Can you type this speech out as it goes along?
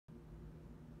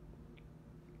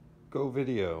Go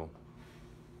video.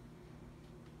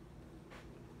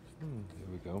 Here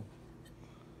we go.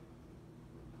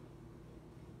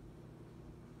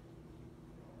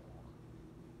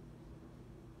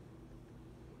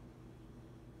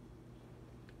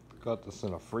 Got this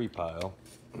in a free pile.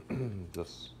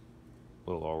 This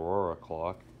little Aurora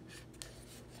clock.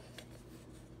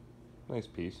 Nice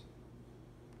piece.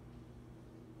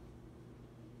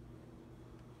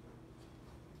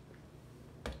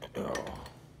 Oh.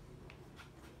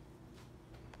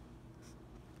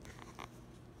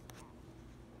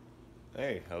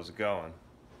 Hey, how's it going?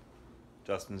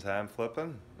 Justin's hand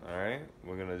flipping. Alright,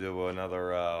 we're gonna do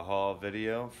another haul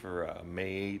video for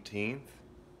May 18th,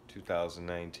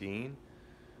 2019.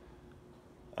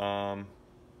 To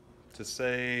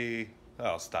say,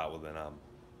 I'll start with an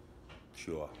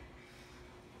sure.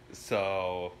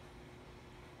 So,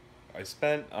 I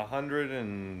spent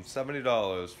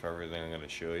 $170 for everything I'm gonna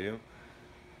show you.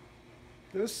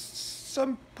 There's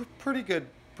some pretty good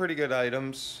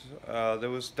items. There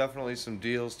was definitely some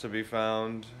deals to be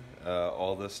found.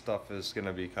 All this stuff is going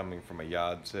to be coming from a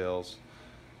yard sales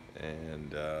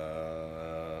and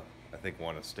I think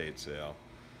one estate sale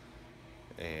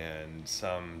and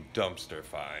some dumpster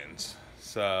finds.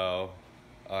 So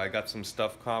I got some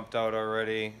stuff comped out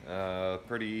already.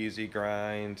 Pretty easy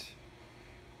grind,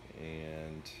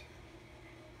 and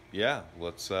yeah,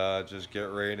 let's just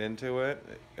get right into it.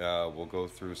 We'll go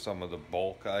through some of the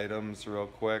bulk items real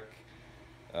quick,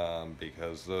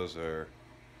 because those are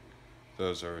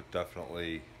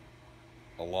definitely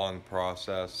a long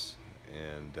process,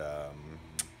 and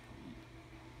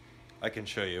I can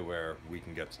show you where we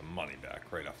can get some money back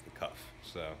right off the cuff.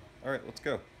 So, all right, let's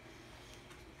go.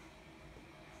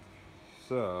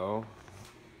 So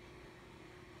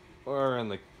we're in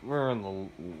the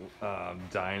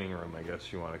dining room, I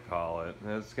guess you want to call it.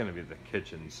 It's going to be the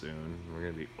kitchen soon. We're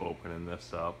going to be opening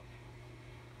this up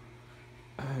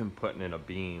and putting in a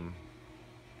beam,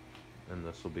 and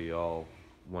this will be all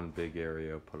one big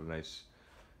area. Put a nice,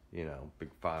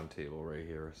 big farm table right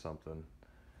here or something,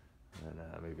 and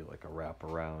maybe like a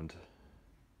wraparound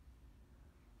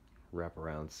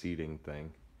seating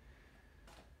thing.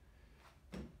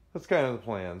 That's kind of the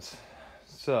plans.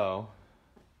 So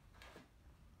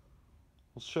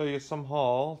we'll show you some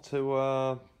haul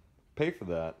to pay for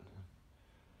that.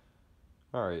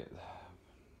 Alright,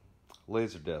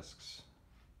 laser discs.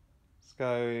 This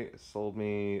guy sold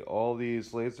me all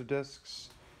these laser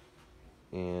discs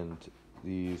and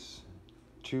these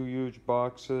 2 huge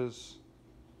boxes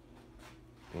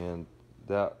and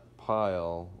that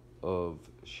pile of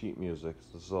sheet music.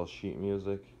 This is all sheet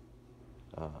music,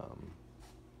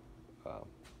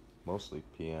 mostly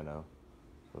piano.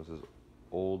 So this is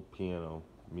old piano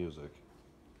music.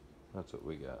 That's what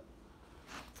we got.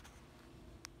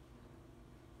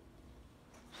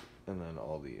 And then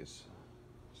all these.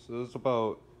 So there's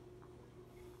about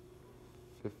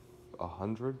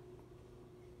 100.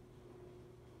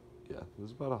 Yeah,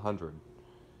 there's about 100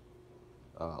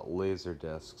 laser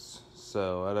discs.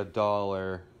 So at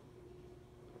 $1,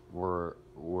 we're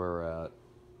at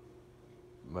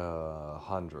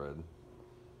 100.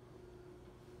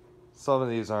 Some of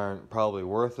these aren't probably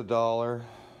worth $1,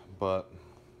 but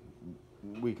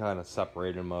we kind of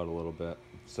separated them out a little bit.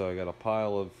 So I got a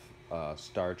pile of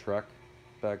Star Trek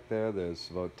back there. There's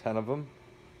about 10 of them.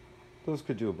 Those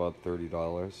could do about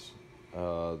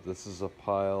 $30. This is a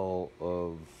pile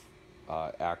of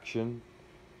action.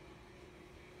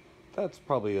 That's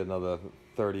probably another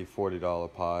 $30,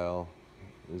 $40 pile.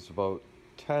 There's about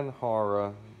 10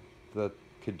 horror that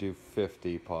could do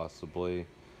 50 possibly.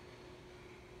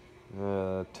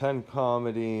 10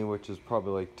 comedy, which is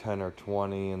probably like 10 or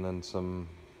 20, and then some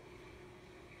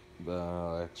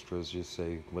extras, you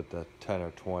say, with the 10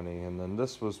 or 20. And then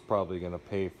this was probably going to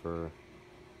pay for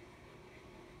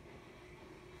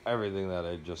everything that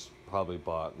I just probably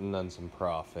bought, and then some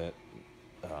profit.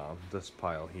 This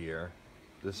pile here,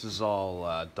 this is all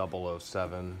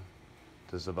 007.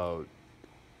 There's about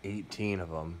 18 of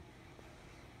them.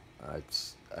 I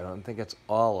don't think it's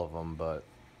all of them, but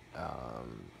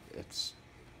it's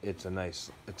a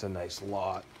nice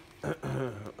lot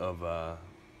of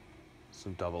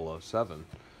some 007.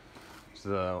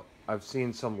 So I've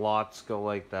seen some lots go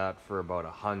like that for about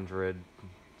 100.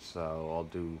 So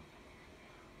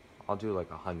I'll do like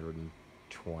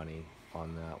 120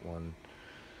 on that one.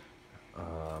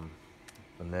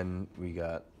 And then we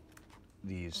got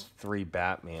these 3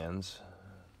 Batmans.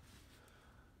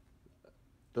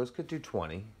 Those could do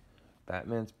 20.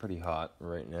 Batman's pretty hot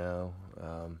right now.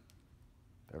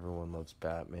 Everyone loves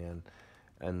Batman.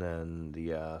 And then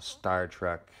the Star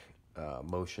Trek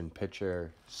motion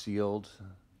picture sealed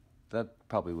that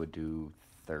probably would do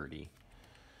 30.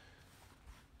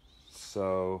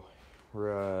 So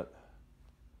we're at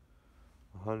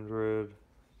 100,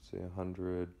 say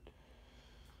 100,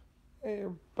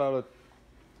 about a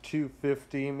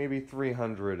 250, maybe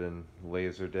 300 in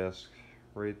Laserdisc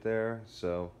right there.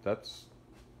 So that's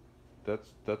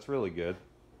really good.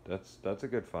 That's a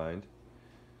good find.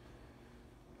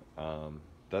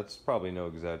 That's probably no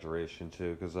exaggeration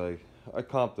too, because I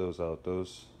comped those out.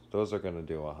 Those are gonna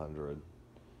do 100.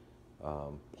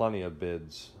 Plenty of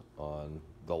bids on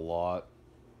the lot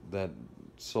that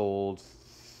sold.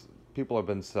 People have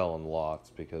been selling lots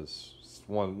because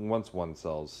once one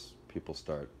sells, people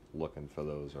start looking for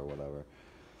those or whatever.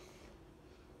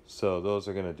 So those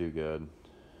are gonna do good.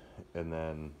 And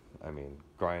then, I mean,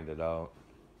 grind it out.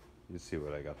 You see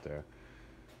what I got there.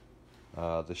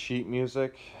 The sheet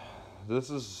music. This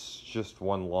is just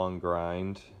one long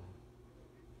grind.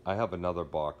 I have another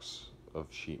box of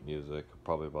sheet music,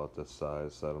 probably about this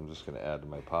size, that I'm just gonna add to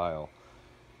my pile.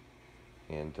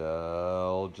 And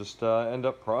I'll just end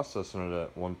up processing it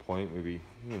at one point, maybe,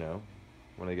 you know,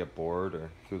 when I get bored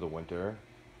or through the winter.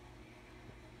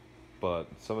 But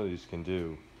some of these can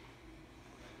do.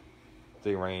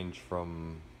 They range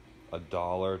from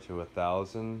 $1 to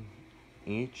 1,000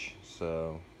 each,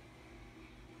 so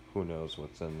who knows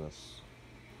what's in this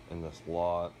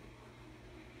lot.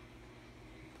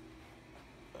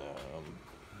 I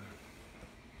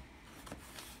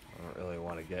don't really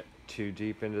want to get too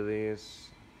deep into these,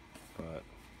 but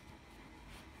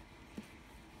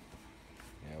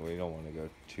yeah, we don't want to go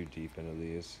too deep into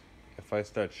these. If I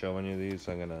start showing you these,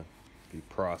 I'm gonna be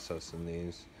processing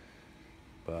these,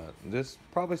 but there's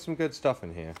probably some good stuff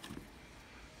in here.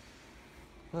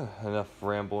 Enough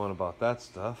rambling about that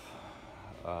stuff.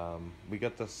 We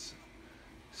got this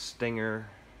Stinger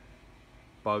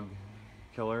bug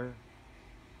killer.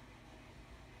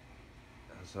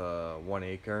 It's a 1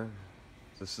 acre.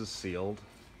 This is sealed.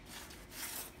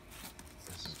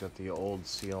 This has got the old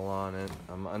seal on it.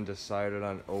 I'm undecided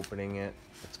on opening it.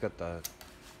 It's got the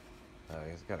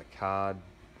it's got a card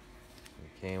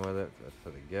that came with it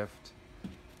for the gift.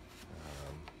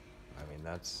 I mean,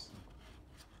 that's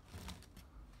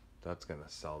gonna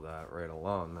sell that right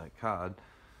alone, that card.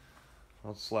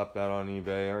 I'll slap that on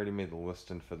eBay. I already made the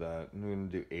listing for that. I'm gonna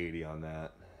do 80 on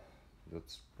that.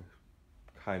 That's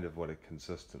kind of what it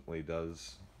consistently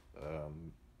does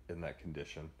in that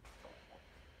condition.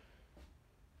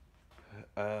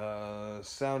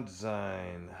 Sound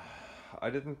design.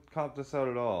 I didn't comp this out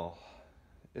at all.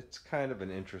 It's kind of an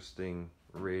interesting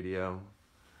radio.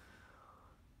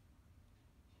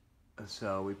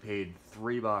 So we paid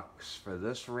 $3 for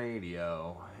this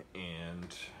radio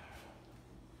and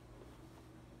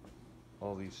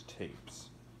all these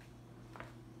tapes.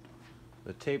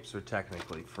 The tapes were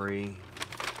technically free.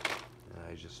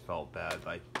 I just felt bad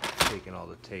by taking all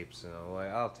the tapes, and I'm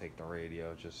like, I'll take the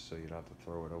radio just so you don't have to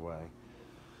throw it away.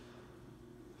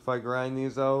 If I grind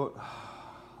these out,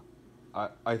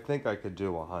 I think I could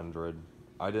do 100.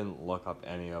 I didn't look up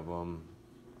any of them.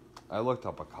 I looked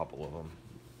up a couple of them,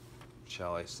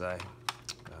 shall I say.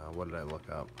 What did I look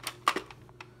up?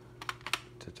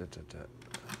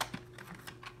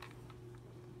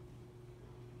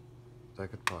 That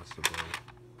could possibly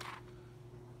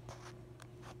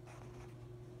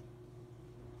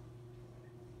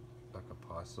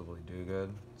do good.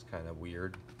 It's kind of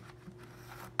weird.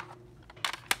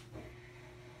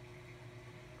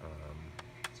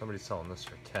 Somebody's selling this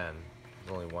for 10.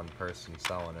 There's only one person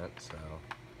selling it, so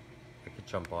I could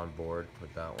jump on board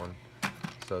with that one.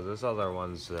 So there's other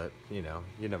ones that, you know,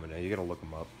 you never know. You gotta look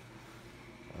them up.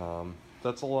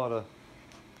 That's a lot of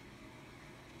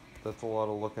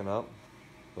looking up,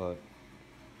 but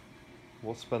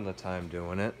we'll spend the time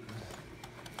doing it.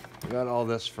 We got all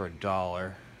this for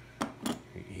 $1 right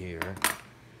here.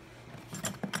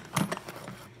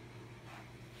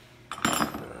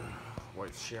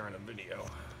 Wife's sharing a video.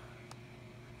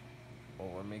 Well,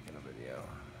 we're making a video.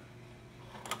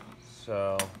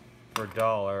 So for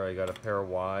 $1, I got a pair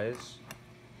of Ys,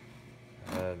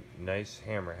 a nice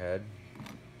hammerhead,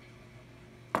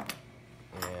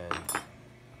 and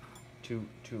two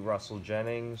Russell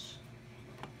Jennings,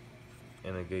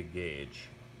 and a good gauge.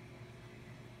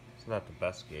 It's not the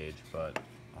best gauge, but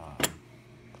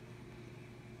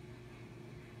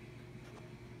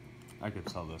I could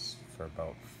sell this for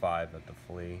about $5 at the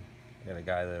flea. I got a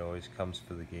guy that always comes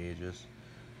for the gauges.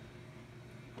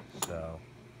 So,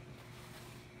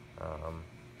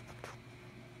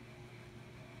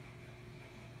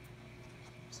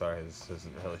 sorry, this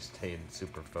isn't really staying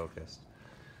super focused.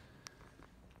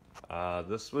 I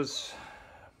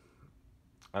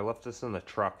left this in the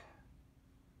truck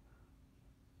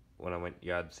when I went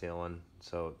yard sailing.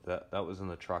 So that was in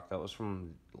the truck. That was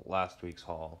from last week's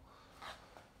haul.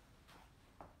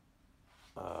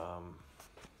 I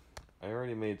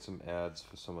already made some ads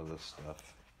for some of this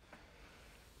stuff.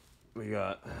 We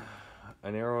got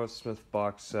an Aerosmith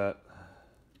box set.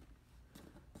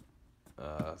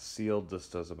 Sealed. This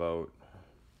does about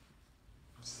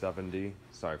 70.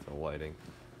 Sorry for the lighting.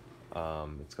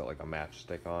 It's got like a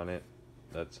matchstick on it.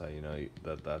 That's how you know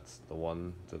that's the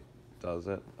one that does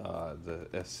it.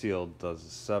 The sealed does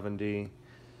 70.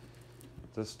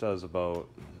 This does about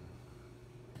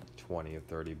 20 or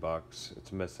 30 bucks.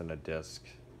 It's missing a disc,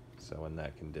 so in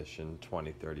that condition,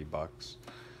 20-30 bucks.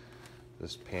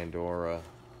 This Pandora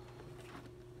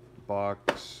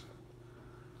box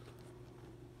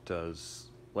does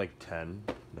like 10.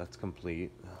 That's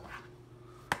complete.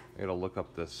 I gotta look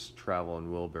up this Travel and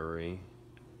Wilbury.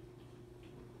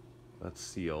 That's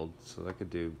sealed, so that could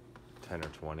do 10 or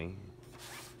 20.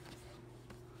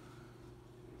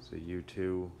 So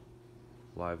U2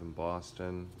 live in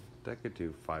Boston, that could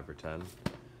do 5 or 10.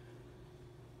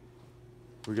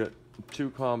 We got 2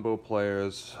 combo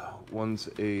players. One's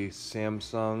a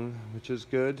Samsung, which is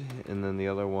good, and then the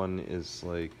other one is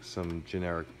like some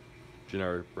generic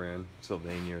brand,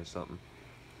 Sylvania or something.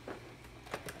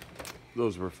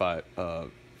 Those were 5.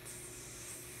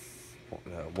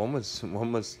 One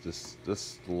was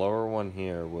this lower one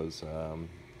here was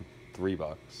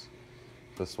 $3.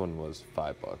 This one was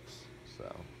 $5,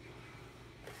 so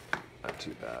not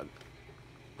too bad.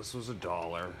 This was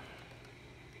 $1.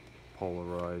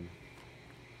 Polaroid.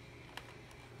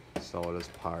 Sell it as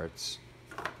parts.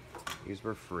 These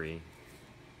were free.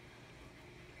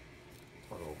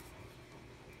 Little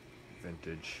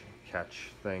vintage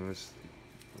catch things.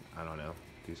 I don't know.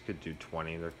 These could do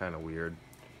 20. They're kind of weird.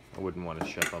 I wouldn't want to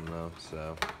ship them though,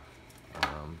 so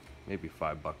maybe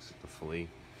 $5 at the flea.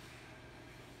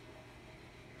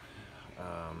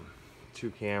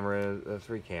 3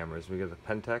 cameras. We got the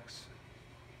Pentax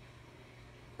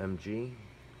MG.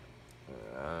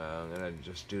 I'm gonna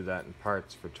just do that in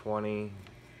parts for 20.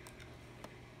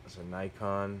 There's a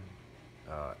Nikon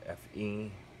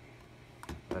FE.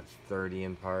 That's 30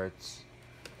 in parts.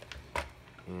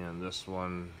 And this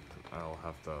one, I'll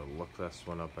have to look this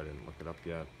one up. I didn't look it up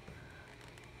yet.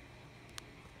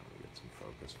 Let me get some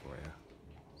focus for you.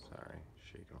 Sorry,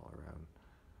 shaking all around.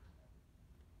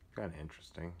 Kind of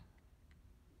interesting.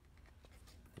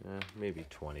 Maybe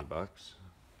 $20.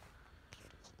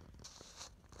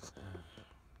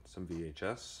 Some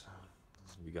VHS.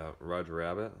 We got Roger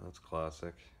Rabbit. That's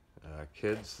classic.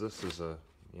 Kids. This is a,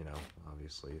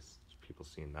 obviously people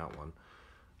seen that one.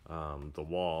 The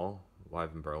Wall,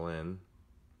 live in Berlin,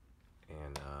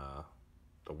 and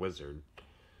the Wizard.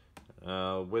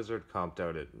 Wizard comped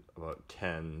out at about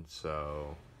 10,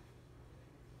 so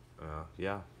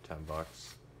yeah, $10.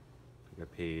 I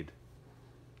got paid.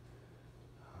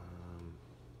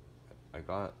 I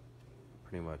got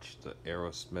pretty much the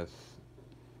Aerosmith,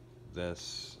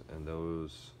 this and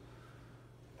those.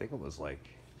 I think it was like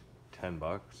 $10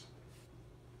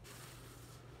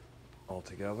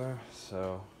 altogether.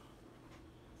 So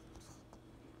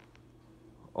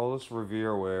all this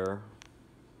Revere wear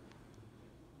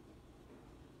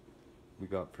we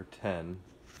got for 10.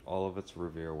 All of it's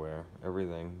Revere wear.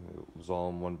 Everything. It was all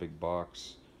in one big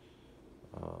box.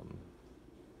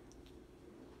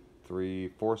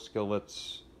 4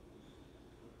 skillets,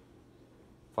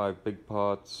 5 big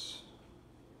pots,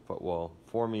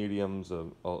 4 mediums, a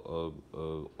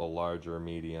larger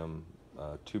medium,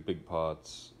 2 big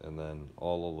pots, and then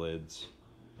all the lids,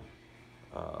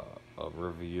 a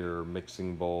Revere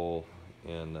mixing bowl,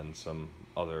 and then some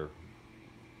other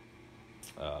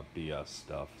BS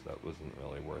stuff that wasn't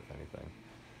really worth anything.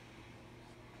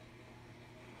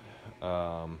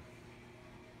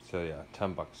 So yeah,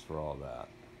 $10 for all that.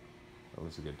 That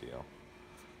was a good deal.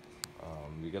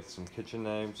 We got some kitchen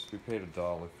knives. We paid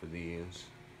 $1 for these.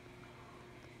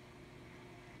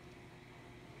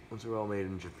 Those are all made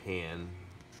in Japan.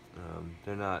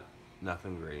 They're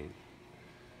nothing great.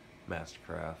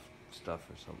 Mastercraft stuff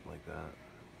or something like that.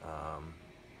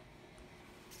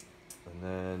 And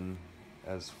then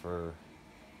as for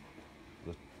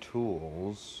the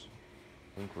tools,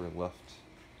 I think we're left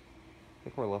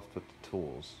with the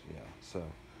tools. Yeah, so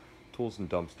tools and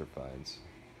dumpster finds.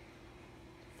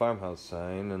 Farmhouse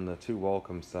sign and the 2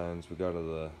 welcome signs we got out of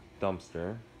the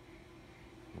dumpster,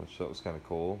 which that was kind of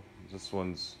cool. This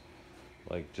one's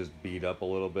like just beat up a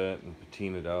little bit and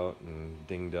patinaed out and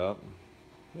dinged up.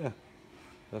 Yeah,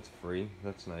 that's free.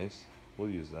 That's nice. We'll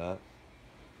use that.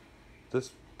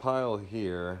 This pile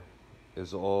here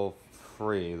is all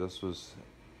free. This was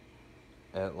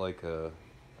at like a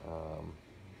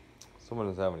Someone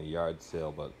was having a yard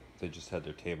sale, but they just had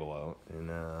their table out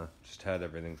and just had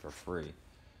everything for free.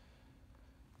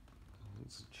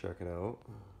 Let's check it out.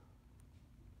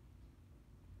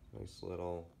 Nice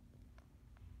little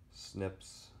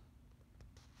snips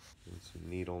and some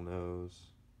needle nose.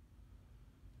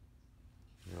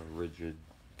 Rigid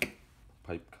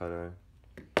pipe cutter.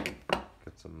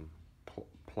 Got some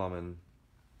plumbing.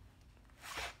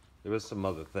 There was some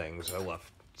other things. I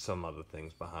left some other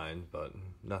things behind, but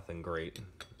nothing great.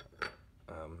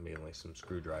 Mainly some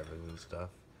screwdrivers and stuff.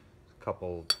 A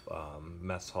couple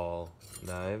mess hall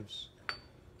knives.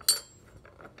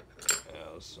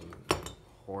 Some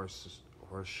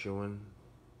horseshoeing,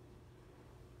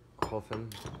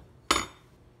 hoofing.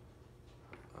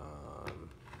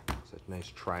 It's a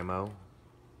nice Trimo.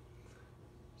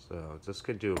 So this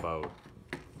could do about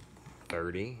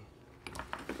 30.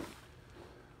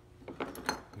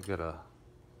 We got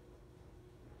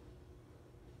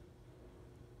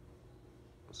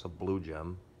it's a blue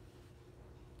gem.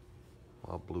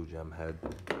 Well, blue gem head.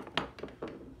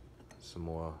 Some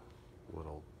more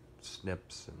little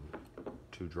snips and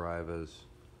 2 drivers,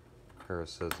 pair of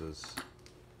scissors,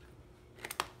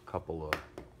 a couple of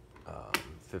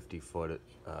 50-foot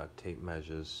tape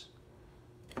measures.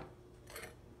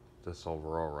 This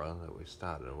Aurora that we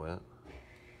started with.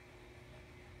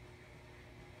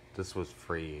 This was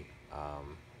free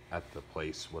at the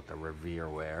place with the Revere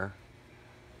wear.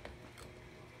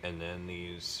 And then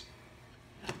these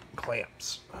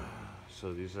clamps.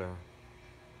 So these are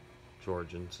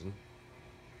Jorgensen.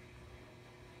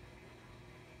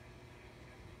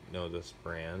 Know this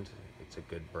brand. It's a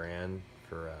good brand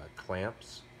for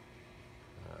clamps.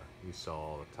 You saw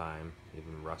all the time,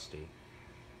 even rusty.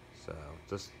 So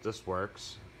this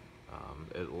works.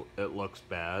 It looks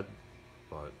bad,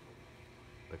 but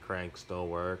the crank still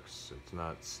works. It's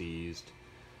not seized.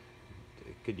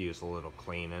 It could use a little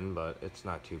cleaning, but it's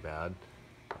not too bad.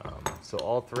 So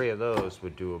all 3 of those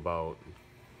would do about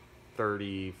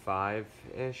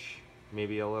 35-ish,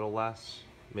 maybe a little less,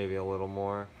 maybe a little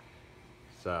more.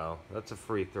 So that's a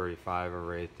free 35er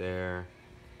right there.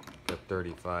 Got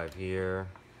 35 here.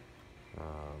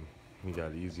 We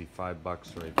got easy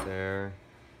 $5 right there.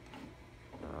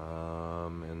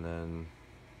 And then,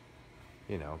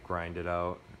 grind it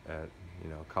out at,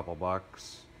 a couple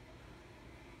bucks.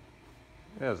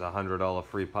 There's a $100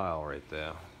 free pile right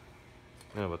there.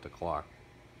 With the clock.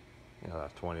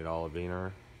 That $20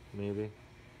 beaner, maybe.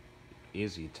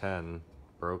 Easy 10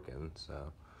 broken,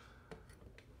 so.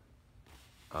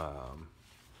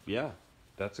 Yeah,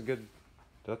 that's a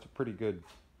pretty good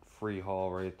free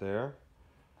haul right there.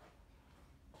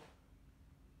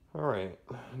 Alright,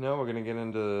 now we're gonna get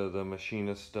into the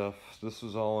machinist stuff. This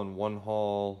was all in one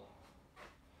haul.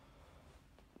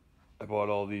 I bought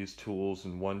all these tools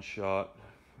in one shot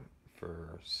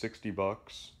for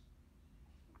 $60.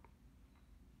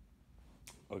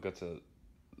 I'll get to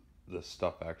this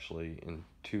stuff actually in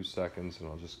 2 seconds, and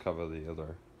I'll just cover the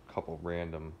other couple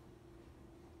random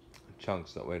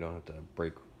chunks. That way I don't have to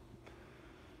break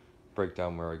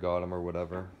down where I got them or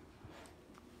whatever.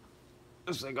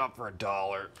 This thing got for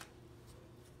 $1.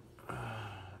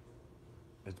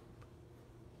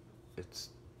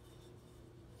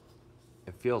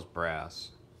 It feels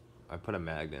brass. I put a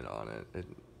magnet on it.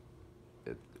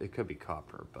 It could be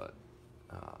copper, but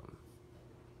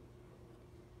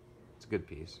it's a good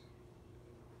piece.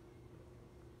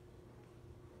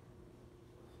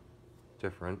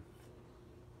 Different.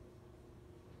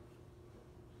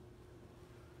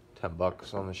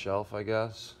 $10 on the shelf, I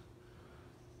guess.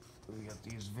 We got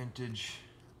these vintage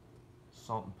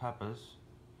salt and peppers.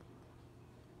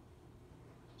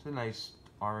 It's a nice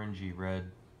orangey red.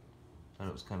 Thought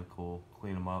it was kind of cool.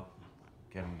 Clean them up,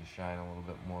 get them to shine a little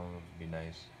bit more. That would be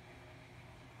nice.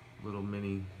 Little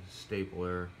mini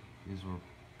stapler. These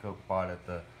were bought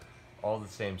at all the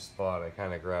same spot. I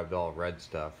kind of grabbed all red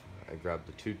stuff. I grabbed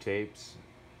the 2 tapes,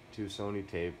 2 Sony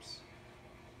tapes,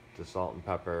 the salt and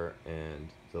pepper, and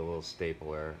the little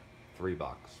stapler. $3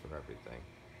 for everything.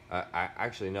 I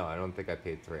actually, no, I don't think I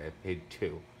paid 3. I paid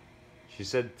 2. She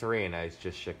said 3, and I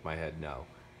just shook my head no.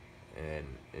 And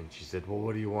she said, well,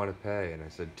 what do you want to pay? And I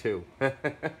said 2.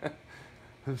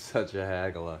 I'm such a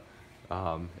haggler.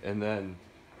 And then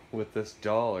with this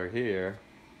 $1 here,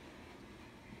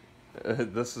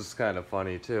 this is kind of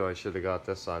funny too. I should have got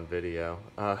this on video.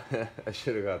 I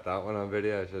should have got that one on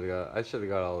video. I should have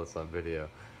got all this on video.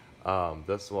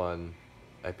 This one,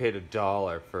 I paid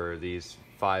 $1 for these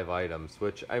 5 items,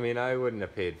 which, I mean, I wouldn't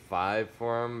have paid 5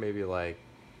 for them. Maybe like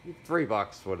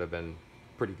 $3 would have been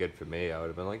pretty good for me. I would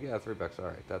have been like, yeah, $3, all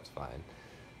right, that's fine.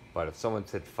 But if someone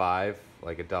said 5,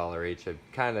 like $1 each, I'd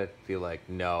kind of feel like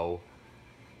no.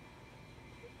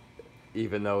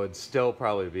 even though it'd still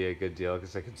probably be a good deal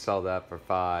because I could sell that for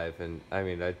 5, and I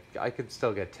mean I could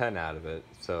still get 10 out of it,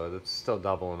 so that's still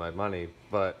doubling my money.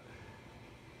 But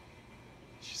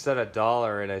she said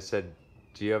 $1, and I said,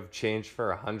 "Do you have change for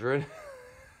 100?"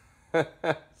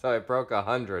 So I broke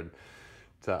 100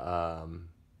 to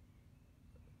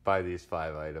buy these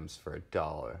 5 items for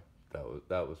 $1.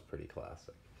 That was pretty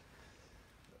classic.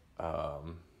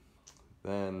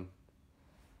 Then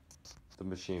the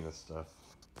machinist stuff.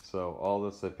 So all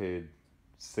this I paid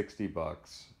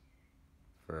 $60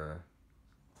 for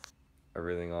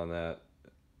everything on that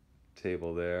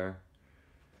table there.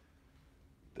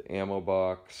 The ammo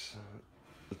box,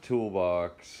 the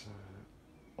toolbox,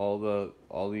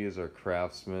 all these are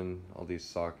Craftsman, all these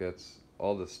sockets,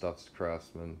 all this stuff's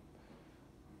Craftsman.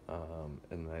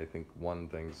 And I think one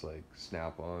thing's like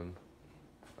Snap-on.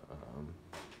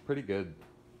 Pretty good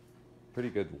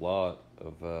lot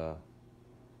of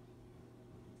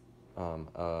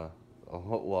a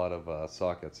whole lot of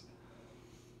sockets.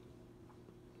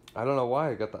 I don't know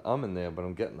why I got the in there, but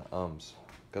I'm getting the ums.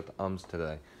 Got the ums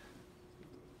today.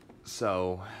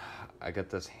 So I got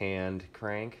this hand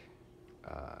crank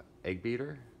egg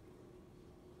beater.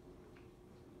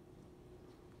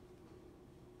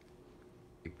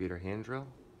 Egg beater hand drill.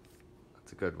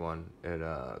 That's a good one. It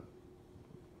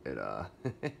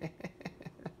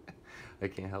I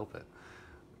can't help it.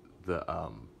 The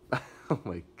oh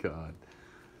my god.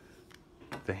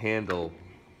 The handle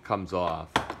comes off,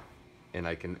 and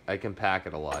I can pack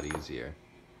it a lot easier.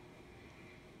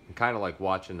 I'm kind of like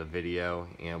watching the video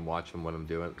and watching what I'm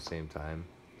doing at the same time.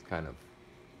 It's kind of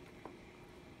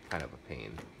a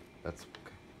pain. That's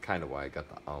kind of why I got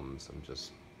the ums. I'm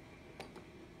just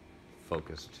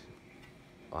focused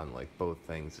on like both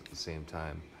things at the same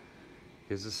time.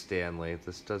 Here's a Stanley.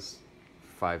 This does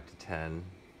 5 to 10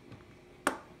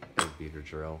 egg beater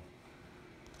drill.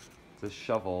 This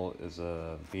shovel is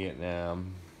a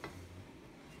Vietnam.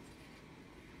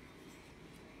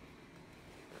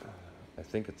 I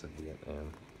think it's a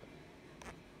Vietnam.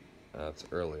 It's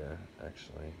earlier,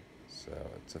 actually. So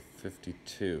it's a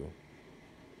 52.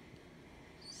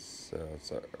 So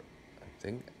it's a, I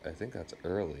think that's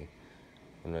early.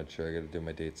 I'm not sure. I gotta do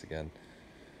my dates again.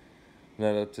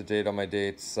 Not up to date on my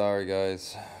dates. Sorry,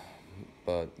 guys.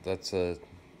 But that's a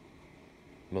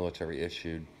military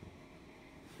issued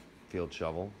field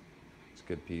shovel. It's a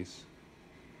good piece.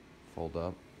 Fold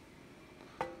up.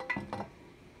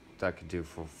 That could do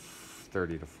for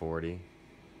 30 to 40.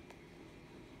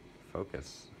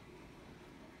 Focus.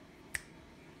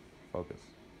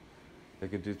 They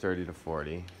could do 30 to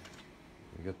 40. You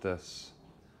get this.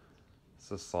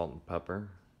 This is salt and pepper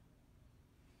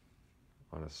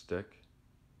on a stick.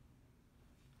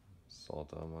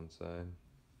 Salt on one side,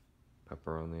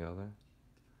 pepper on the other.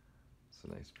 It's a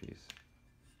nice piece.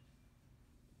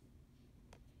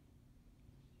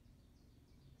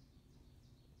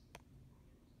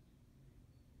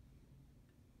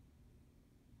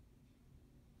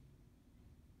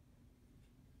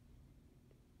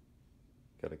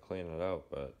 Gotta clean it out,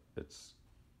 but it's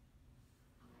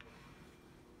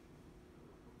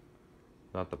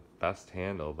not the best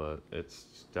handle, but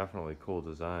it's definitely cool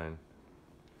design.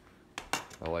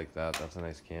 I like that. That's a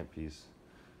nice camp piece.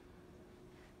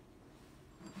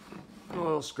 A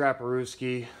little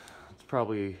scrapperooski. It's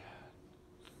probably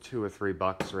 $2 or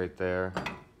 $3 right there.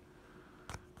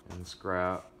 And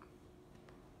scrap.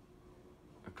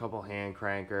 A couple hand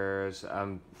crankers.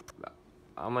 I'm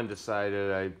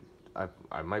undecided.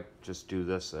 I might just do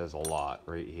this as a lot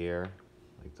right here,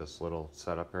 like this little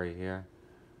setup right here.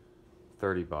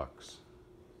 $30.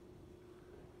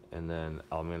 And then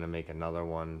I'm gonna make another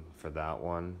one for that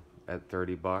one at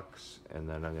 $30, and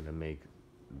then I'm gonna make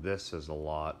this as a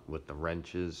lot with the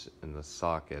wrenches and the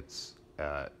sockets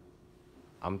at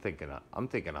I'm thinking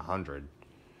 100.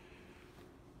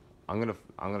 I'm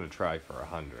gonna try for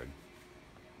 100.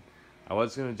 I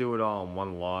was gonna do it all in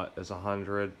one lot as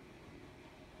 100,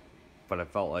 but I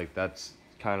felt like that's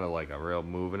kind of like a real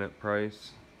moving it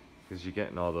price, because you're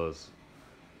getting all those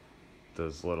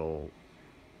little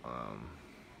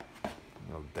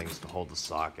things to hold the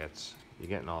sockets. You're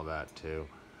getting all that too.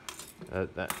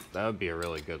 That would be a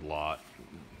really good lot.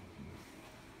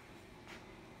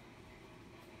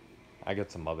 I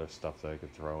got some other stuff that I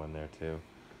could throw in there too.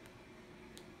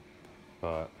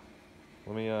 But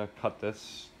let me cut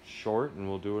this short, and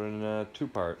we'll do it in a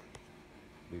 2-part.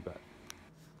 Be back.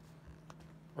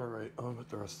 Alright, on with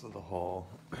the rest of the haul.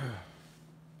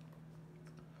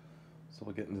 So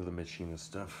we'll get into the machinist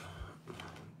stuff.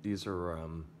 These are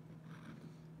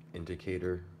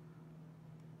indicator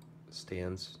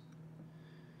stands.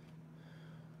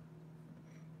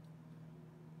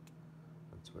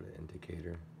 That's what an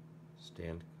indicator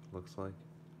stand looks like.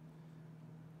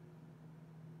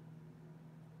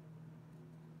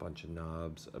 Bunch of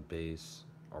knobs, a base,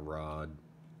 a rod,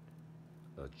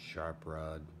 a sharp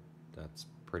rod. That's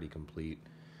pretty complete.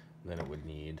 And then it would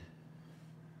need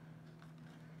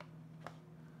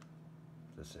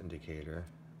this indicator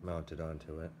mounted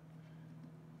onto it,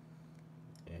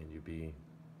 and you'd be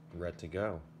ready to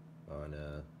go on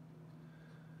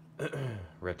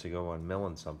ready to go on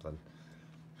milling something.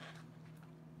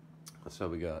 So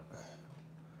we got,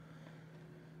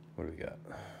 what do we got?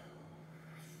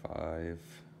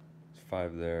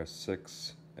 Five there,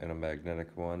 6, and a magnetic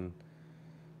one.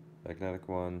 Magnetic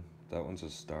one. That one's a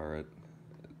starret.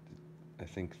 I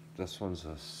think this one's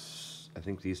a. I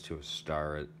think these two are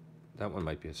starret. That one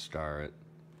might be a starret.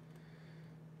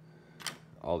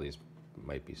 All these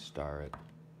might be starret.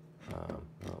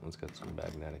 That one's got some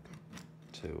magnetic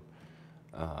too.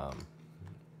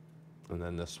 And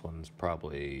then this one's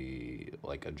probably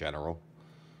like a general.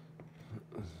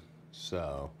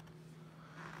 So,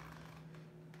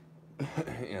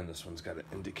 and this one's got an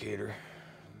indicator.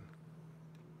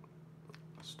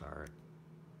 Start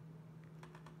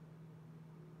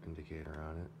indicator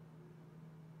on it.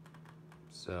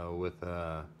 So with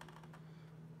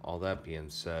all that being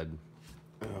said,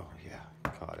 oh yeah,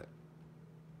 caught it.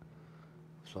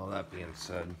 So all that being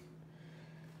said,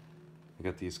 I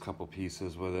got these couple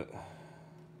pieces with it.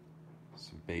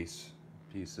 Some base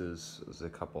pieces. There's a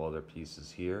couple other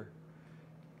pieces here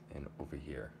and over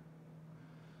here.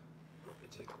 Let me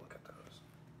take a look at those.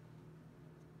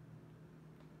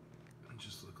 They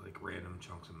just look like random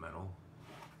chunks of metal,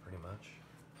 pretty much.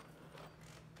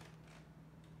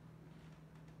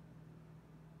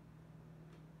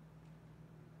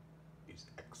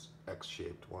 These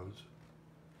X-shaped ones.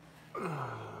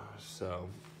 So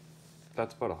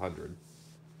that's about 100.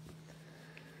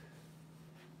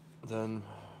 Then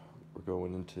we're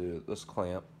going into this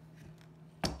clamp.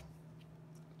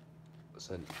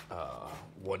 It's a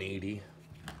 180.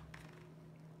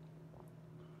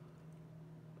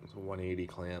 It's a 180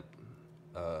 clamp,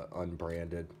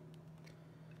 unbranded.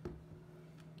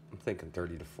 I'm thinking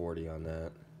 30 to 40 on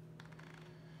that.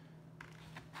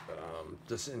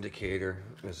 This indicator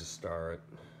is a starret.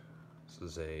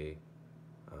 This is a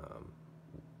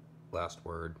last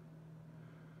word.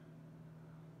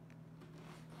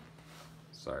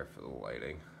 Sorry for the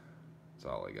lighting. That's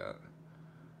all I got.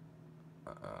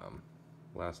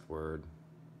 Last word.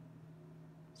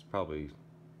 It's probably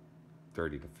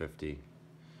 30 to 50.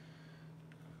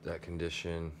 That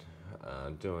condition.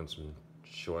 Doing some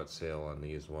short sale on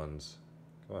these ones.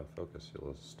 Come on, focus, you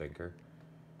little stinker.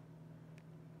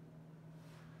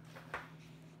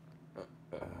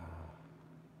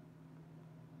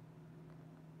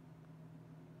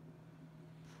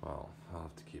 Well, I'll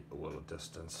have to keep a little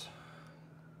distance.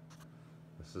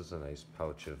 This is a nice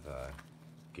pouch of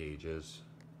gauges.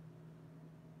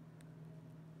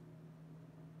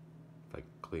 If I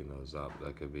clean those up,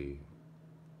 that could be,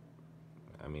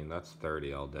 I mean, that's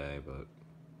 30 all day, but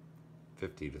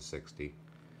 50 to 60,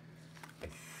 I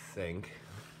think.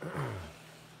 A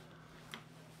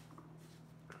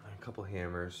couple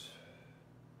hammers.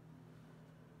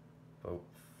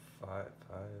 About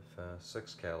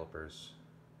six calipers.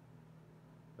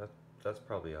 That's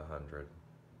probably 100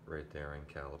 right there in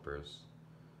calipers.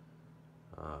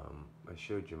 I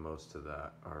showed you most of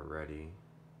that already.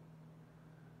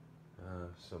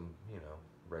 Some,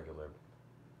 regular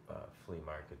flea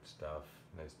market stuff.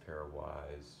 Nice pair of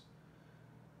Ys.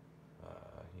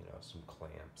 Some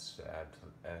clamps. Add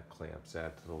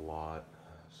to the lot.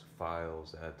 Some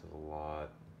files. Add to the lot.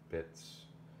 Bits.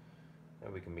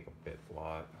 And we can make a bit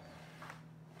lot.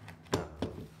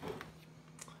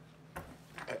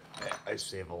 I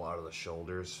save a lot of the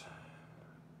shoulders.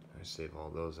 I save all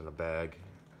those in a bag.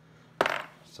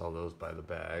 Sell those by the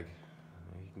bag.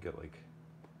 You can get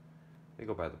they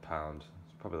go by the pound.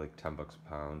 It's probably like $10 a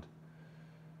pound.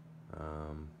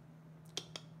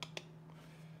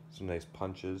 Some nice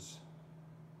punches.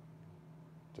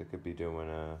 They could be doing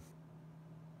a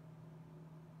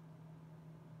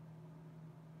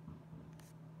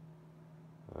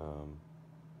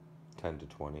 10 to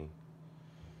 20.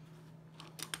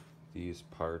 These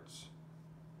parts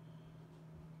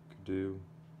could do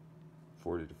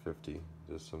 40 to 50.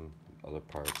 There's some other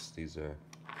parts. These are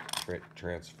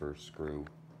transfer screw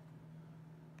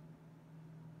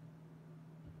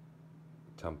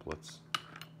templates.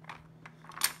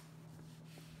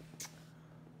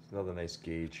 There's another nice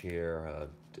gauge here,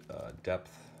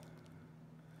 depth,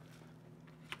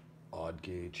 odd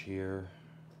gauge here.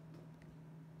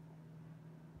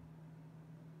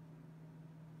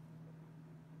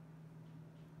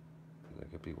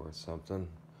 could be worth something.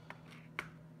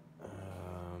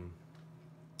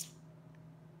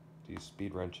 These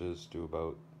speed wrenches do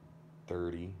about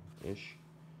 30-ish.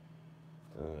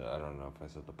 I don't know if I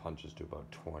said the punches do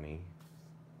about 20.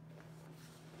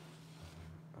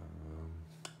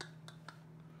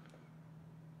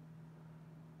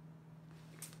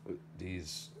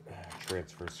 These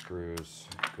transfer screws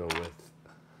go with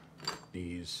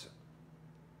these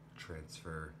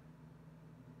transfer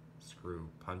screw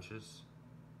punches.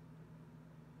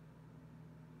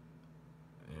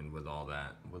 And with all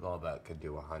that could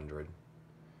do 100.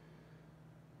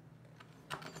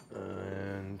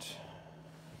 And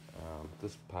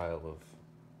this pile of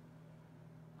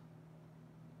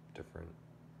different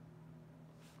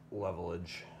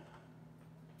levelage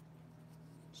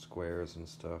squares and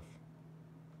stuff.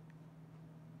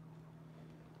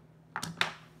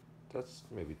 That's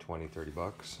maybe 20, 30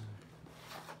 bucks.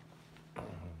 Alright,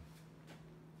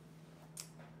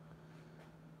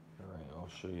 I'll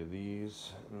show you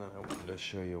these, and then I wanted to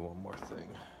show you one more thing.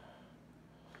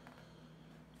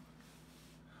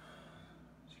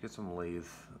 So you get some lathe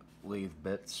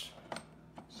bits.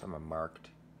 Some are marked.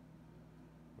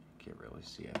 You can't really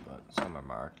see it, but some are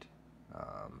marked.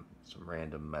 Some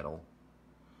random metal.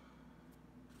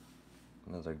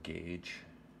 Another gauge.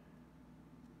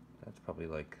 That's probably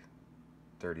like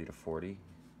 30 to 40.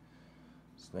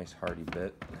 It's a nice hardy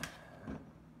bit.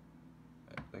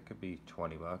 That could be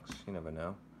 20 bucks, you never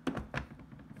know.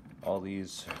 All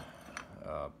these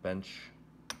bench,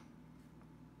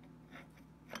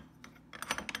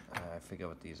 I forget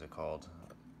what these are called.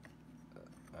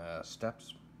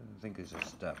 Steps? I think these are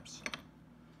steps.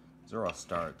 These are all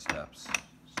start steps,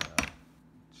 so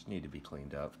just need to be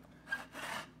cleaned up.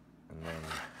 And then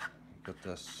you got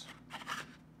this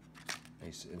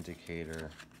nice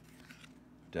indicator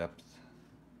depth.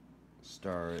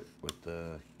 Start with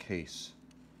the case.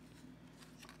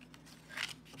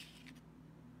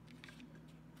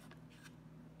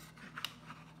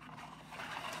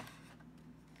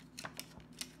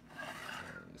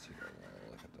 Let's take a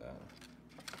look at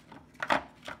that.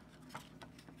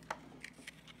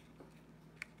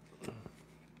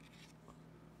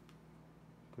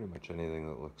 Pretty much anything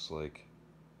that looks like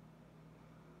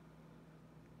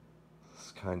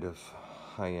this kind of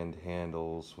high-end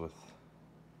handles with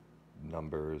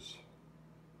numbers,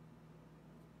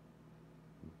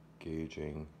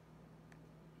 gauging,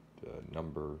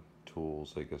 number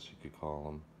tools, I guess you could call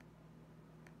them.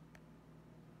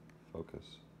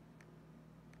 Focus.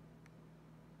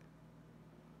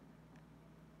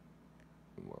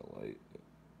 More light.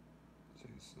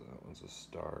 See, so that one's a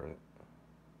star.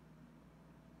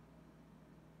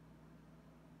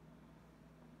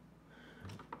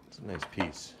 It's a nice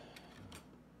piece.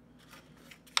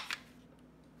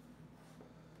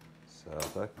 So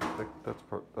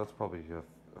that's probably a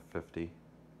 50.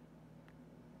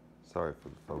 Sorry for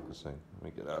the focusing. Let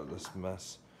me get out of this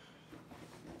mess.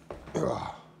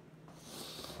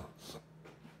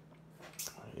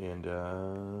 And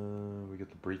we get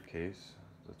the briefcase.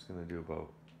 That's gonna do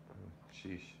about,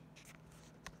 sheesh.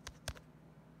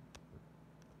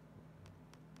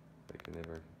 I can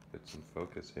never get some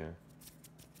focus here.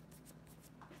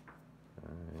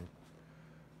 Alright.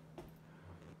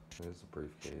 There's the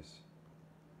briefcase.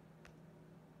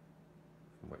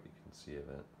 From what you can see of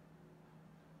it.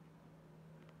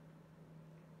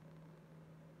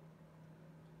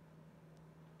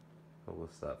 I'll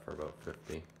list that for about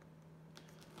 50.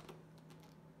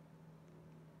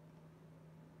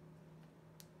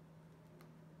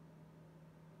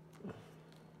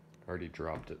 Already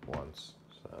dropped it once,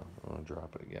 so I want to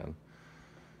drop it again.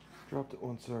 Dropped it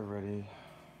once already.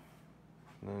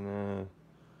 And then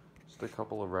just a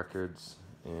couple of records,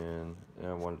 and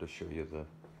I wanted to show you the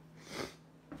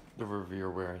Revere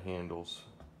wear handles.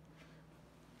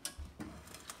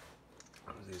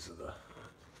 These are the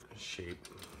shape.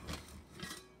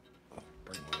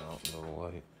 Bring one out into the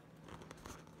light.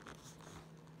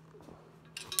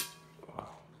 Wow.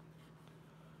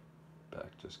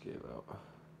 Back just gave out.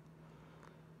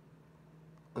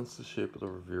 That's the shape of the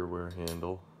Revere wear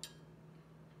handle.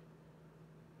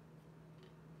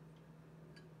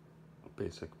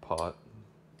 Basic pot,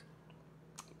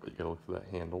 but you gotta look for that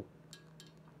handle.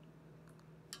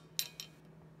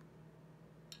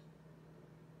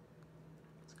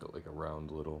 It's got like a round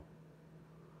little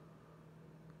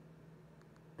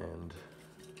end,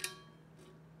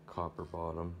 copper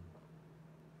bottom.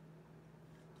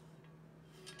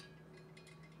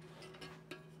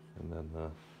 And then the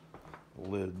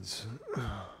lids.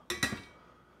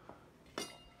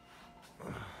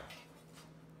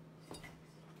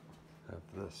 Have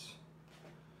this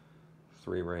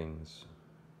 3 rings.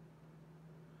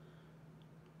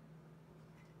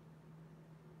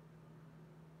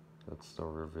 That's the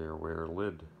Riverware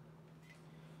lid.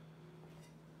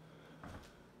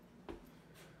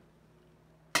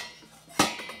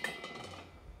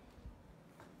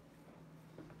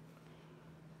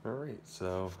 Alright,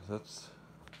 so that's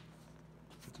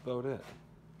about it.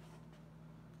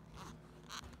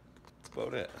 That's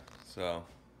about it. So,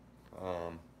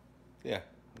 yeah,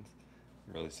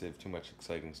 didn't really save too much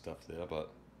exciting stuff there,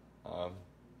 but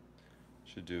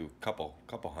should do a couple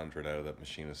hundred out of that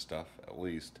machinist stuff at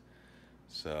least.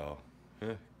 So,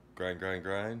 yeah, grind,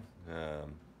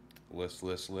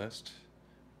 list,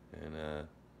 and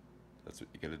that's what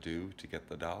you gotta do to get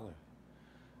the dollar.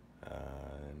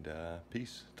 And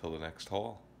peace till the next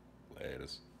haul.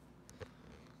 Laters.